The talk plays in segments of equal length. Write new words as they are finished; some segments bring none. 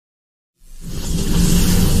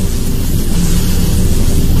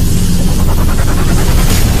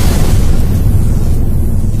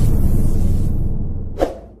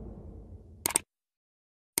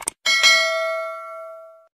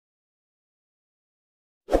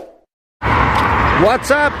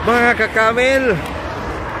What's up mga kakamil?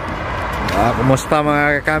 Kumusta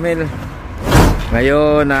mga kakamil?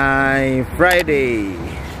 Ngayon ay Friday.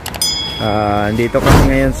 Dito kami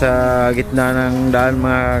ngayon sa gitna ng daan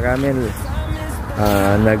mga kakamil.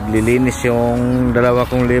 Naglilinis yung dalawa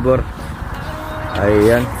kong labor.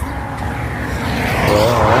 Ayan. So,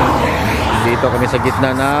 dito kami sa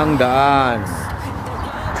gitna ng daan.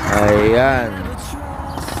 Ayan.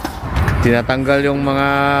 Tinatanggal yung mga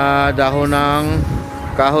dahon ng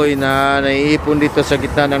kahoy na naiipon dito sa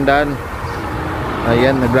gitna ng daan.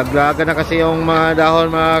 Ayan, naglaglaga na kasi yung mga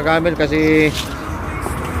dahon mga kamil kasi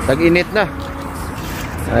tag-init na.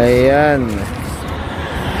 Ayan.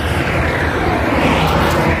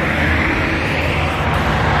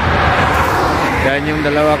 Yan yung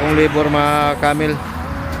dalawa kong labor mga kamil.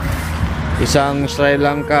 Isang Sri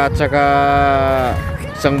Lanka at saka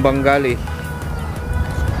isang Bengali.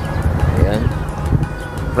 Ayan.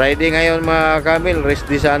 Friday ngayon mga kamil, rest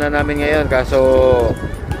day sana namin ngayon kaso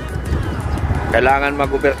kailangan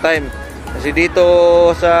mag-overtime kasi dito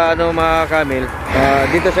sa mga kamil,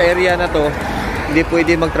 dito sa area na to hindi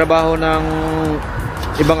pwede magtrabaho ng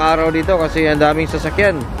ibang araw dito kasi ang daming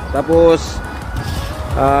sasakyan. Tapos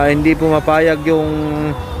hindi pumapayag yung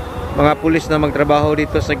mga pulis na magtrabaho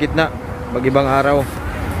dito sa gitna mag ibang araw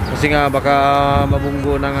kasi nga baka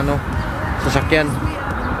mabunggo ng sasakyan.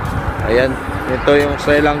 Ayan, ito yung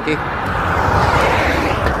Sri Lanka.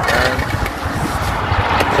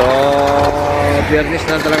 So, Biyernes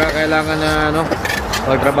na talaga kailangan na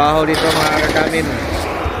magtrabaho dito mga kakamil.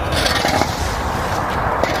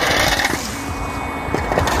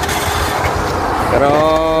 Pero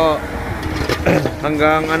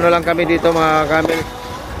hanggang lang kami dito mga kakamil.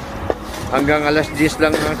 Hanggang alas 10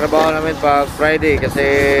 lang ang trabaho namin pag Friday kasi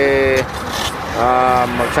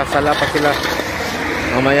magsasala pa sila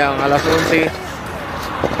mamaya ang alas 11.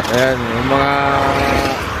 Ayan, yung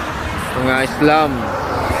mga Islam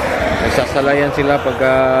nagsasalayan sila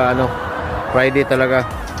pagka Friday talaga.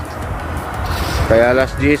 Kaya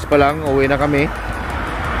alas 10 pa lang uwi na kami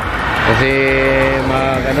kasi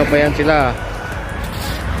pa yan sila,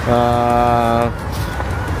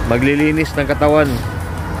 maglilinis ng katawan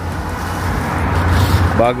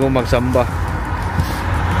bago magsamba.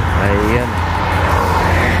 Ayan.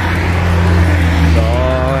 So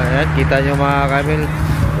ayan, kita nyo mga kamil,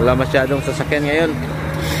 wala masyadong sasakyan ngayon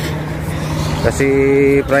kasi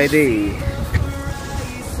Friday.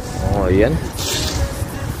 Ayan,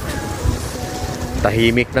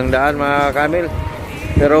 tahimik ng daan mga kamil.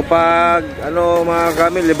 Pero pag mga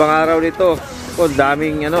kamil, ibang araw dito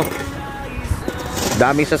daming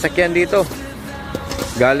daming sasakyan dito.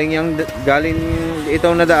 Galing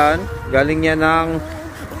itong nadaan, galing yan ng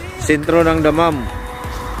sentro ng Damam.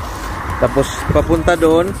 Tapos papunta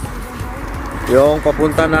doon, yung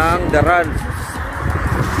papunta ng Daran,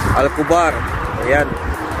 Al-Kubar. Ayan.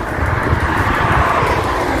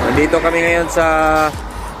 Nandito kami ngayon sa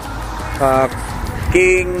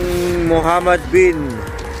King Muhammad bin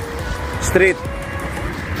Street.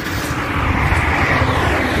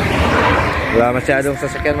 Wala masyadong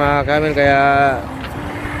sasakyan mga kamil kaya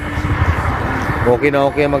okay na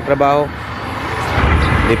okay magtrabaho.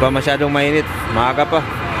 Hindi pa masyadong mainit, maaga pa.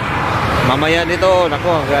 Mamaya nito,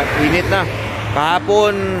 nako, init na.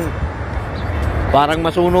 Kahapon parang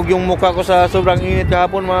masunog yung mukha ko sa sobrang init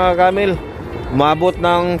kahapon mga kamil. Umabot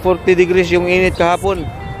ng 40 degrees yung init kahapon.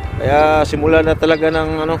 Kaya simula na talaga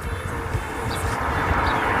ng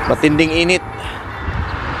matinding init.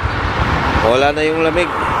 Wala na yung lamig.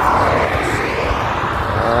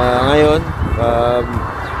 Ngayon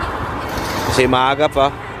kasi maaga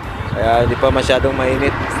pa kaya hindi pa masyadong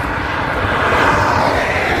mainit.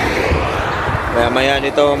 Kaya maya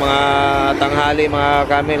nito mga tanghali mga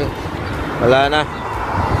kamil, wala na,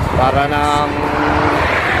 para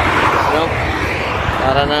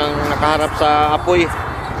nang nakaharap sa apoy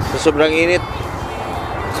sa sobrang init.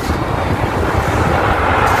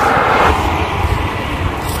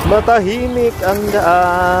 Matahimik ang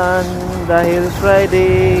daan dahil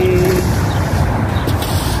Friday.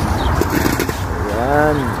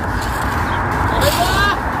 Yan.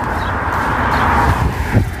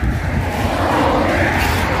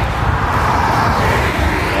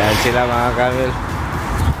 Yan sila mga kamil.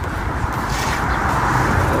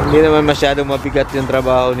 Hindi naman masyadong mabigat yung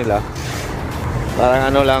trabaho nila.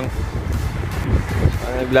 Parang lang,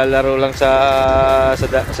 naglalaro lang sa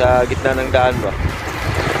gitna ng daan ba.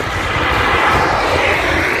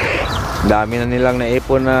 Dami na nilang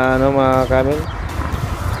naipon na mga kamil.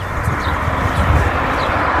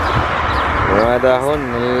 Mga dahon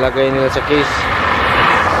nilalagay nila sa case.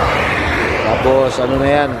 Tapos na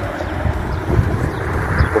yan,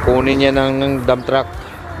 kukunin niya ng dump truck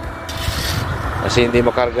kasi hindi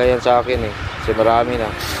makarga yan sa akin eh, kasi marami na,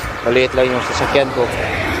 maliit lang yung sasakyan ko.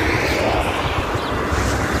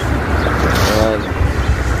 Ayan.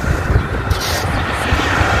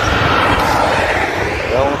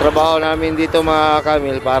 Yung trabaho namin dito mga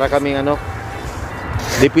kamil, para kaming ano,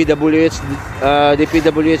 DPWH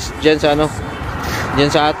dyan sa ano, dyan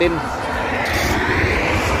sa atin.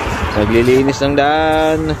 Naglilinis ng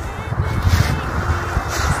daan,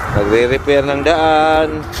 nagre-repair ng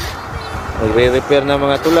daan, nagre-repair ng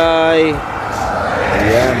mga tulay.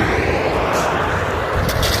 Ayan.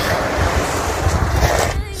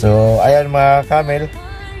 So ayan mga kamil,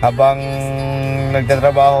 habang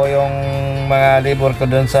nagtatrabaho yung mga labor ko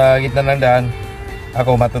doon sa gitna ng daan,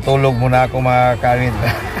 ako matutulog muna ako mga kamil.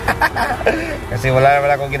 Kasi wala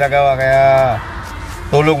naman akong ginagawa, kaya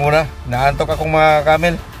tulog muna. Naantok akong mga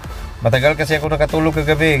kamil. Matagal kasi ako nakatulog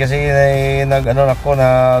kagabi kasi nag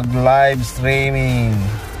live streaming.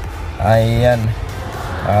 Ayan.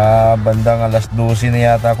 Bandang alas 12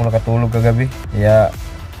 na yata ako nakatulog kagabi. Kaya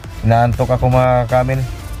naantok ako mga kamil.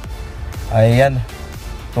 Ayan.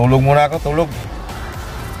 Tulog muna ako, tulog.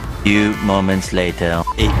 Few moments later.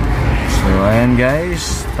 So ayan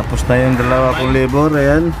guys, tapos na yung dalawa kong labor.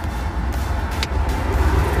 Ayan.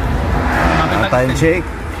 Time check.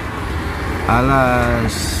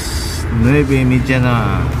 Alas 9:30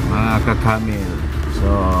 na mga kakamil. So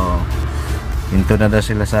hinto na daw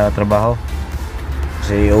sila sa trabaho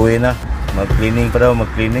kasi uwi na, mag-cleaning pa daw,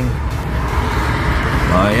 mag-cleaning.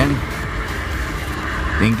 So ayan,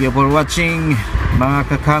 thank you for watching mga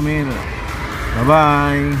kakamil. Bye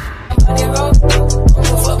bye.